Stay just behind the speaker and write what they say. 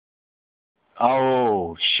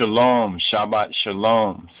Oh, shalom, Shabbat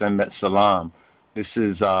shalom, Sembet salam. This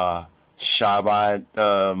is Shabbat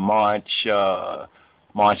March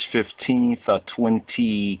 15th,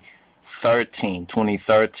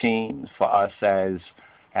 2013 for us as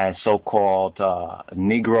so-called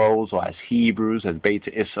Negroes, or as Hebrews, as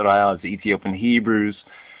Beta Israel, as Ethiopian Hebrews.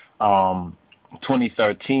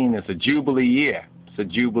 2013 is a jubilee year. It's a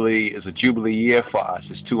jubilee year for us.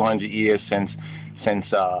 It's 200 years since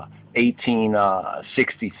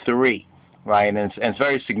 1863, right? And it's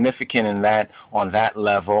very significant on that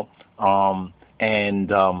level.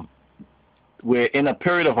 We're in a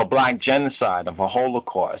period of a black genocide, of a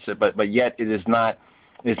Holocaust, but yet it's not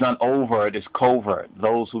overt, it's covert.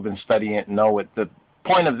 Those who've been studying it know it. The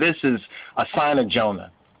point of this is a sign of Jonah,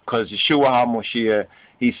 because Yeshua HaMashiach,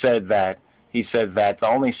 he said that the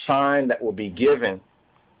only sign that will be given,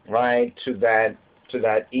 right, to that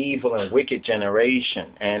evil and wicked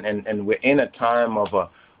generation, and we're in a time of a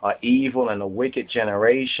evil and a wicked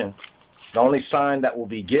generation, the only sign that will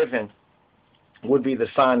be given would be the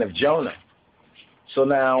sign of Jonah. So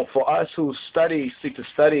now, for us who seek to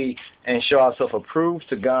study and show ourselves approved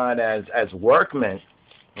to God as workmen,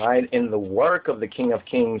 right, in the work of the King of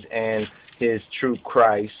Kings and his true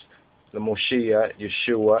Christ, the Moshiach,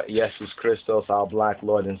 Yeshua, Jesus Christos, our black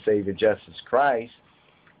Lord and Savior, Jesus Christ,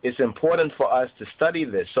 it's important for us to study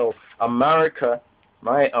this. So America,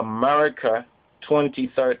 right, America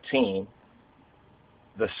 2013,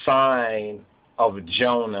 the sign of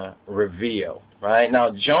Jonah revealed, right? Now,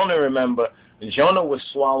 Jonah was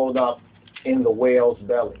swallowed up in the whale's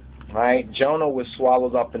belly, right? Jonah was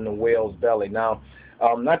swallowed up in the whale's belly. Now,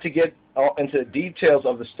 not to get into the details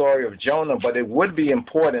of the story of Jonah, but it would be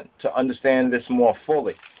important to understand this more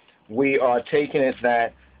fully. We are taking it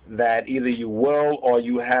that either you will or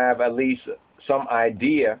you have at least some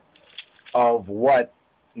idea of what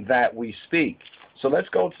that we speak. So let's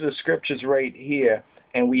go to the scriptures right here,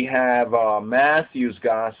 and we have Matthew's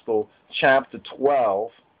Gospel, chapter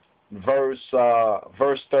 12, verse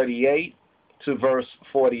 38 to verse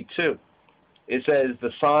 42. It says,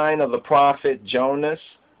 the sign of the prophet Jonas,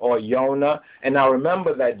 or Jonah. And now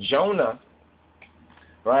remember that Jonah,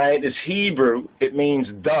 right, is Hebrew. It means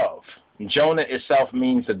dove. Jonah itself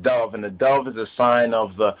means a dove, and the dove is a sign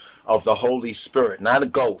of the Holy Spirit, not a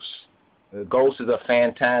ghost. The ghost is a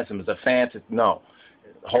phantasm. It's a fantasy. No,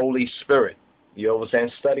 Holy Spirit. You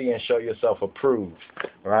understand? Study and show yourself approved,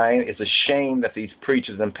 right? It's a shame that these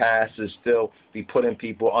preachers and pastors still be putting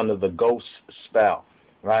people under the ghost spell,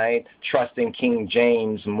 right? Trusting King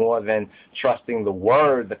James more than trusting the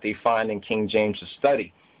word that they find in King James to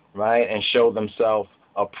study, right? And show themselves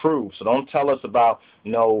approved. So don't tell us about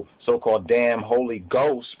no so-called damn Holy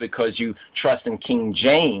Ghost because you trust in King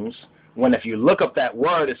James, when if you look up that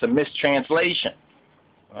word, it's a mistranslation,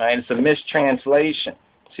 right? It's a mistranslation.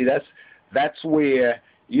 See, that's where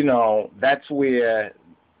you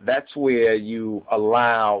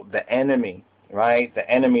allow the enemy, right?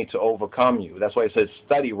 The enemy to overcome you. That's why it says,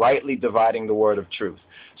 study rightly dividing the word of truth.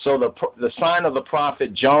 So the sign of the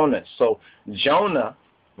prophet Jonas. So Jonah,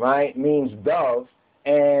 right, means dove.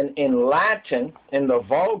 And in Latin, in the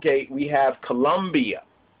Vulgate, we have Columbia,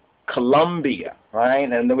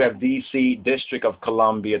 right? And then we have D.C., District of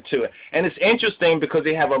Columbia, too. And it's interesting because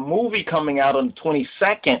they have a movie coming out on the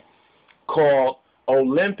 22nd called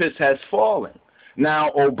Olympus Has Fallen. Now,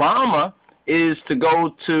 Obama is to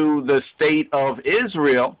go to the state of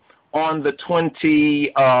Israel on the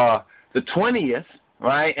 20th,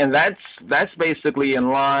 right? And that's basically in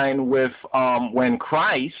line with when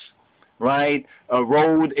Christ, right,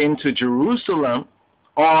 rode into Jerusalem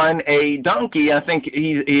on a donkey. I think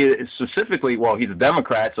he specifically, well, he's a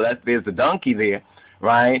Democrat, so there's the donkey there,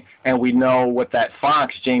 right? And we know what that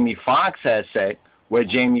Fox, Jamie Foxx, has said, where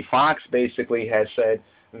Jamie Foxx basically has said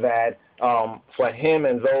that for him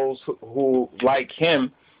and those who like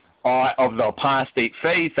him are of the apostate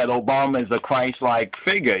faith, that Obama is a Christ-like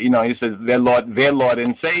figure. You know, he says their Lord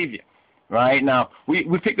and Savior. Right? Now, we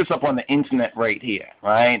pick this up on the internet right here,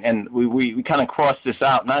 right? And we kind of cross this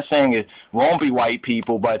out. Not saying it won't be white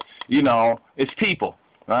people, but, you know, it's people,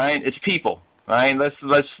 right? It's people, right? Let's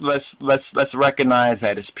recognize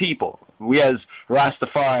that it's people. We as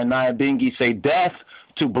Rastafari and Nyabingi say death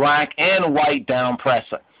to black and white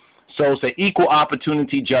downpresser. So it's an equal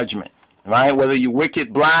opportunity judgment, right? Whether you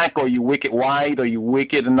wicked black or you wicked white or you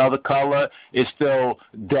wicked another color, it's still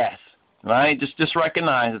death. Right? Just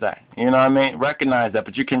recognize that. You know what I mean? Recognize that,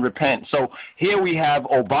 but you can repent. So here we have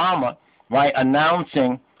Obama, right,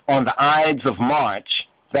 announcing on the Ides of March,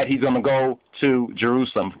 that he's going to go to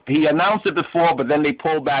Jerusalem. He announced it before, but then they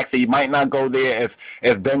pulled back that he might not go there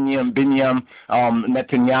if Benjamin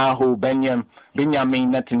Netanyahu,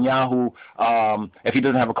 if he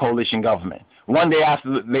doesn't have a coalition government. One day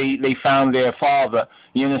after they found their father,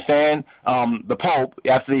 you understand, the Pope,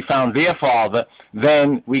 after they found their father,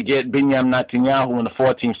 then we get Benjamin Netanyahu in the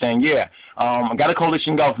 14th saying, I got a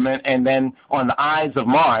coalition government, and then on the Ides of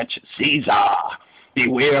March, Caesar,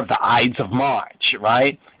 beware of the Ides of March,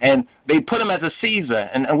 right? And they put him as a Caesar,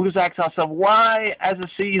 and we was asking ourselves, why as a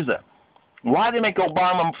Caesar? Why they make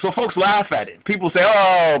Obama? So folks laugh at it. People say,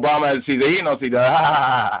 oh, Obama as a Caesar. He knows Caesar.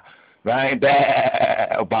 Right?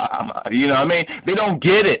 Obama. You know what I mean? They don't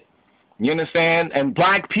get it. You understand? And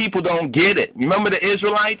black people don't get it. Remember the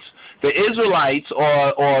Israelites? The Israelites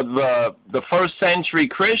or the first century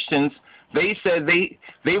Christians, they said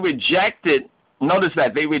they rejected, notice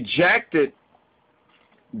that, they rejected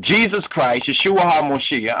Jesus Christ, Yeshua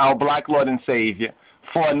HaMoshiach, our black Lord and Savior,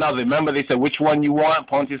 for another. Remember they said, which one you want?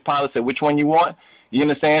 Pontius Pilate said, which one you want? You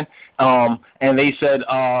understand? And they said,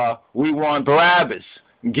 we want Barabbas.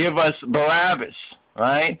 Give us Barabbas,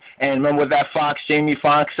 right? And remember what that Jamie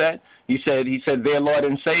Foxx said? He said, their Lord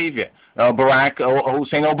and Savior, Barack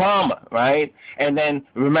Hussein Obama, right? And then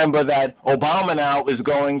remember that Obama now is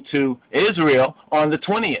going to Israel on the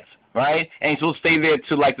 20th, right? And he'll stay there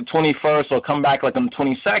till like the 21st or come back like on the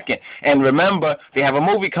 22nd. And remember, they have a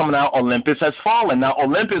movie coming out, Olympus Has Fallen. Now,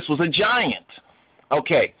 Olympus was a giant.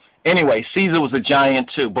 Okay, anyway, Caesar was a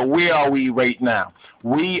giant too. But where are we right now?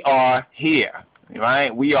 We are here,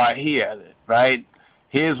 right? We are here, right?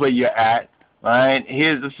 Here's where you're at, right?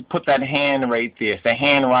 Let's put that hand right there. It's the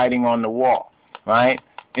handwriting on the wall, right?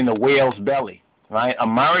 In the whale's belly, right?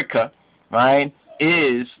 America, right,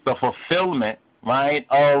 is the fulfillment, right,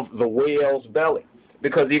 of the whale's belly.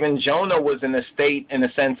 Because even Jonah was in a state, in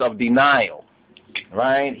a sense, of denial,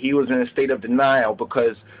 right? He was in a state of denial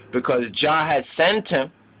because Jah had sent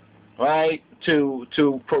him, right, to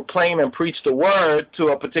proclaim and preach the word to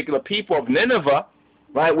a particular people of Nineveh,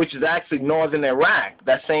 right, which is actually northern Iraq,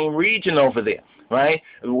 that same region over there, right,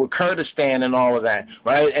 with Kurdistan and all of that,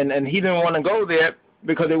 right? And he didn't want to go there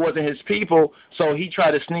because it wasn't his people, so he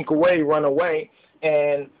tried to sneak away, run away,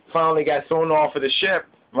 and finally got thrown off of the ship,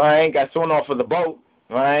 right, got thrown off of the boat,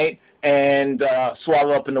 right, and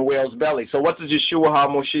swallowed up in the whale's belly. So what does Yeshua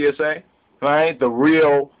HaMoshiach say, right? The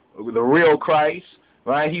real Christ,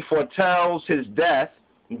 right? He foretells his death.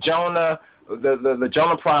 Jonah, the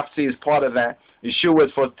Jonah prophecy is part of that. Yeshua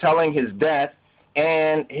is foretelling his death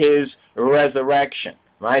and his resurrection,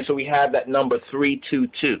 right? So we have that number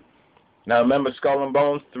 322. Now remember Skull and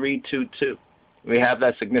Bones, 322. We have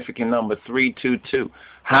that significant number, 322.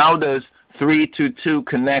 How does 322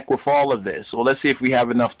 connect with all of this? Well, let's see if we have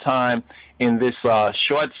enough time in this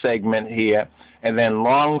short segment here, and then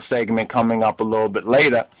long segment coming up a little bit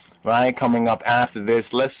later, right? Coming up after this.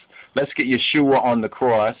 Let's get Yeshua on the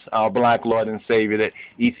cross, our black Lord and Savior, the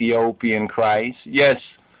Ethiopian Christ. Yes,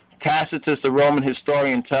 Tacitus, the Roman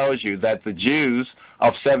historian, tells you that the Jews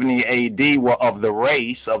of 70 A.D. were of the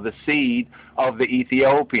race, of the seed of the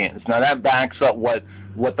Ethiopians. Now that backs up what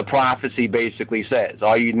the prophecy basically says.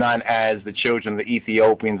 Are you not as the children of the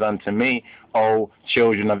Ethiopians unto me, O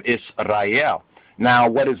children of Israel? Now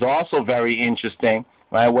what is also very interesting,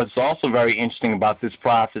 right, what's also very interesting about this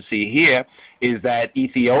prophecy here is that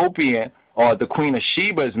Ethiopia, or the Queen of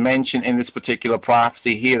Sheba, is mentioned in this particular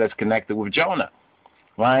prophecy here that's connected with Jonah,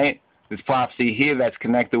 right? This prophecy here that's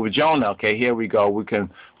connected with Jonah. Okay, here we go. We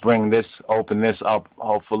can open this up,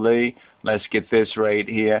 hopefully. Let's get this right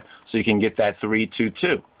here so you can get that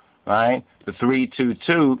 322, right? The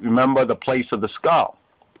 322, remember the place of the skull.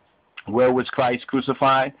 Where was Christ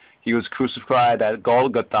crucified? He was crucified at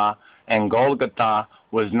Golgotha, and Golgotha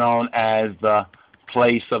was known as the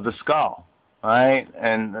place of the skull, right?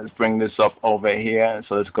 And let's bring this up over here.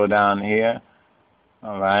 So let's go down here.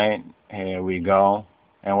 All right, here we go.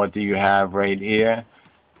 And what do you have right here?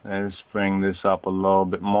 Let's bring this up a little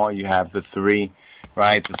bit more. You have the 3,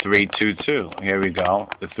 right? The 322. Here we go.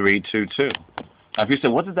 The 322. Now, if you say,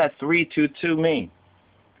 what does that 322 mean?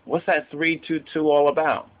 What's that 322 all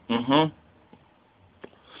about?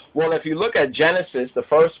 Well, if you look at Genesis, the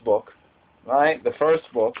first book, right? The first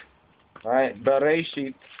book, right?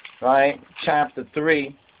 Bereshit, right? Chapter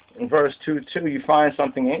 3, in verse 22, you find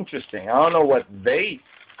something interesting. I don't know what they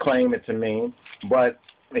claim it to mean, but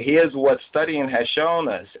here's what studying has shown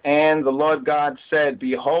us. And the Lord God said,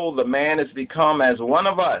 behold, the man is become as one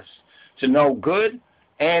of us, to know good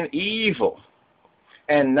and evil.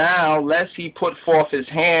 And now lest he put forth his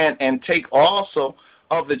hand and take also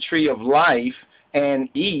of the tree of life and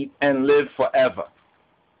eat and live forever.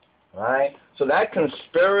 Right? So that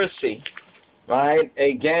conspiracy, right,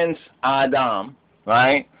 against Adam,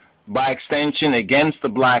 right, by extension against the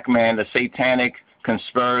black man, the satanic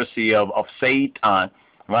conspiracy of Satan,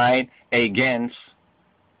 right, against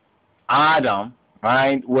Adam,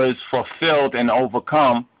 right, was fulfilled and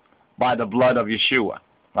overcome by the blood of Yeshua,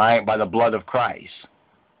 right, by the blood of Christ,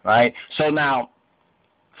 right. So now,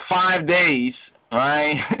 5 days,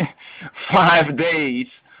 right, 5 days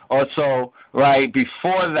or so, right,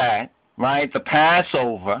 before that, right, the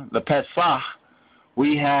Passover, the Pesach,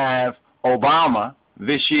 we have Obama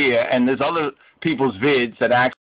this year, and there's other people's vids that actually